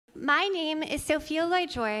My name is Sophia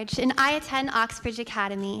Lloyd-George, and I attend Oxbridge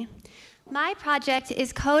Academy. My project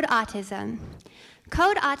is Code Autism.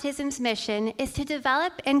 Code Autism's mission is to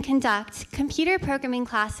develop and conduct computer programming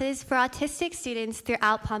classes for autistic students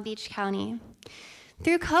throughout Palm Beach County.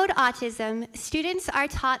 Through Code Autism, students are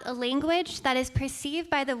taught a language that is perceived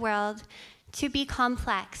by the world to be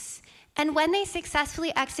complex. And when they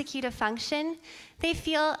successfully execute a function, they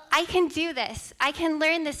feel, I can do this, I can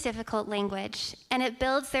learn this difficult language, and it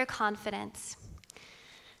builds their confidence.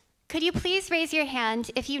 Could you please raise your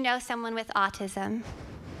hand if you know someone with autism?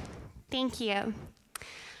 Thank you.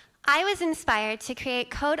 I was inspired to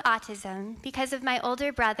create Code Autism because of my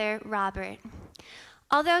older brother, Robert.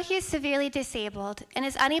 Although he is severely disabled and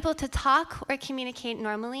is unable to talk or communicate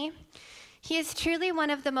normally, he is truly one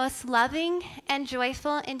of the most loving and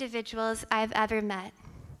joyful individuals I've ever met.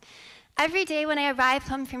 Every day when I arrive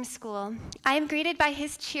home from school, I am greeted by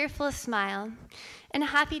his cheerful smile and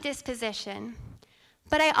happy disposition.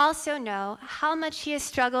 But I also know how much he has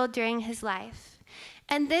struggled during his life.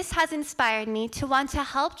 And this has inspired me to want to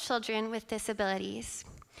help children with disabilities.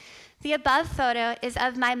 The above photo is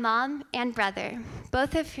of my mom and brother,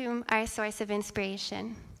 both of whom are a source of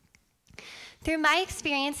inspiration. Through my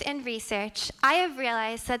experience and research, I have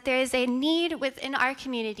realized that there is a need within our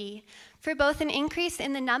community for both an increase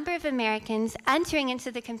in the number of Americans entering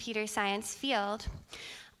into the computer science field,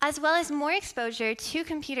 as well as more exposure to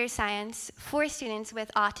computer science for students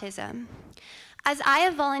with autism. As I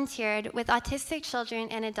have volunteered with autistic children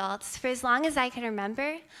and adults for as long as I can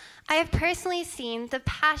remember, I have personally seen the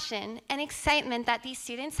passion and excitement that these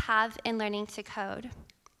students have in learning to code.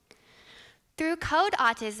 Through Code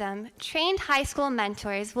Autism, trained high school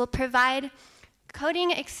mentors will provide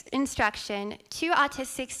coding instruction to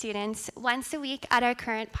autistic students once a week at our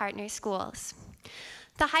current partner schools.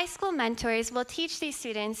 The high school mentors will teach these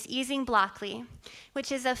students using Blockly,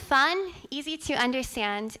 which is a fun, easy to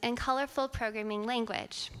understand, and colorful programming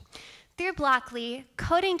language. Through Blockly,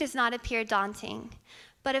 coding does not appear daunting,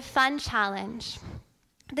 but a fun challenge.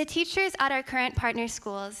 The teachers at our current partner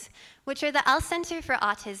schools, which are the L Center for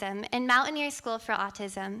Autism and Mountaineer School for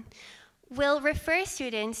Autism, will refer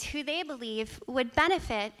students who they believe would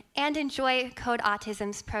benefit and enjoy Code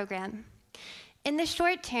Autism's program. In the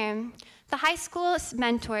short term, the high school's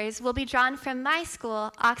mentors will be drawn from my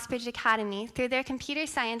school, Oxbridge Academy, through their computer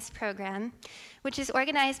science program, which is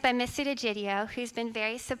organized by Mr. DeGidio, who's been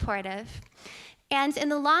very supportive. And in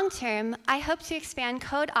the long term, I hope to expand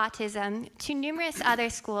Code Autism to numerous other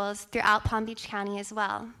schools throughout Palm Beach County as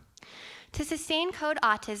well. To sustain Code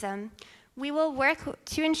Autism, we will work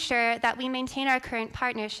to ensure that we maintain our current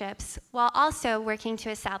partnerships while also working to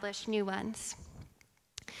establish new ones.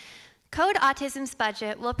 Code Autism's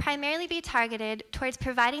budget will primarily be targeted towards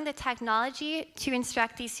providing the technology to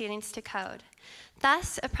instruct these students to code.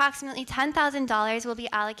 Thus, approximately $10,000 will be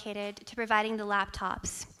allocated to providing the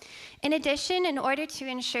laptops. In addition, in order to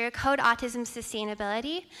ensure Code Autism's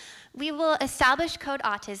sustainability, we will establish Code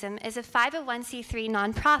Autism as a 501c3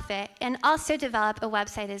 nonprofit and also develop a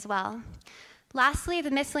website as well. Lastly,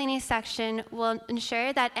 the miscellaneous section will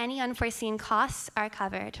ensure that any unforeseen costs are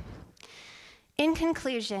covered. In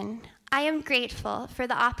conclusion, I am grateful for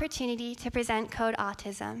the opportunity to present Code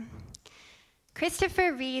Autism.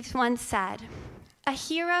 Christopher Reeves once said, "A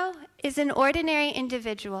hero is an ordinary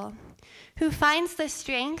individual who finds the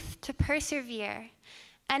strength to persevere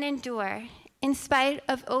and endure in spite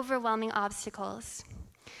of overwhelming obstacles."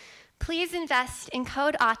 Please invest in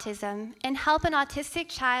Code Autism and help an autistic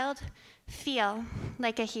child feel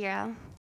like a hero.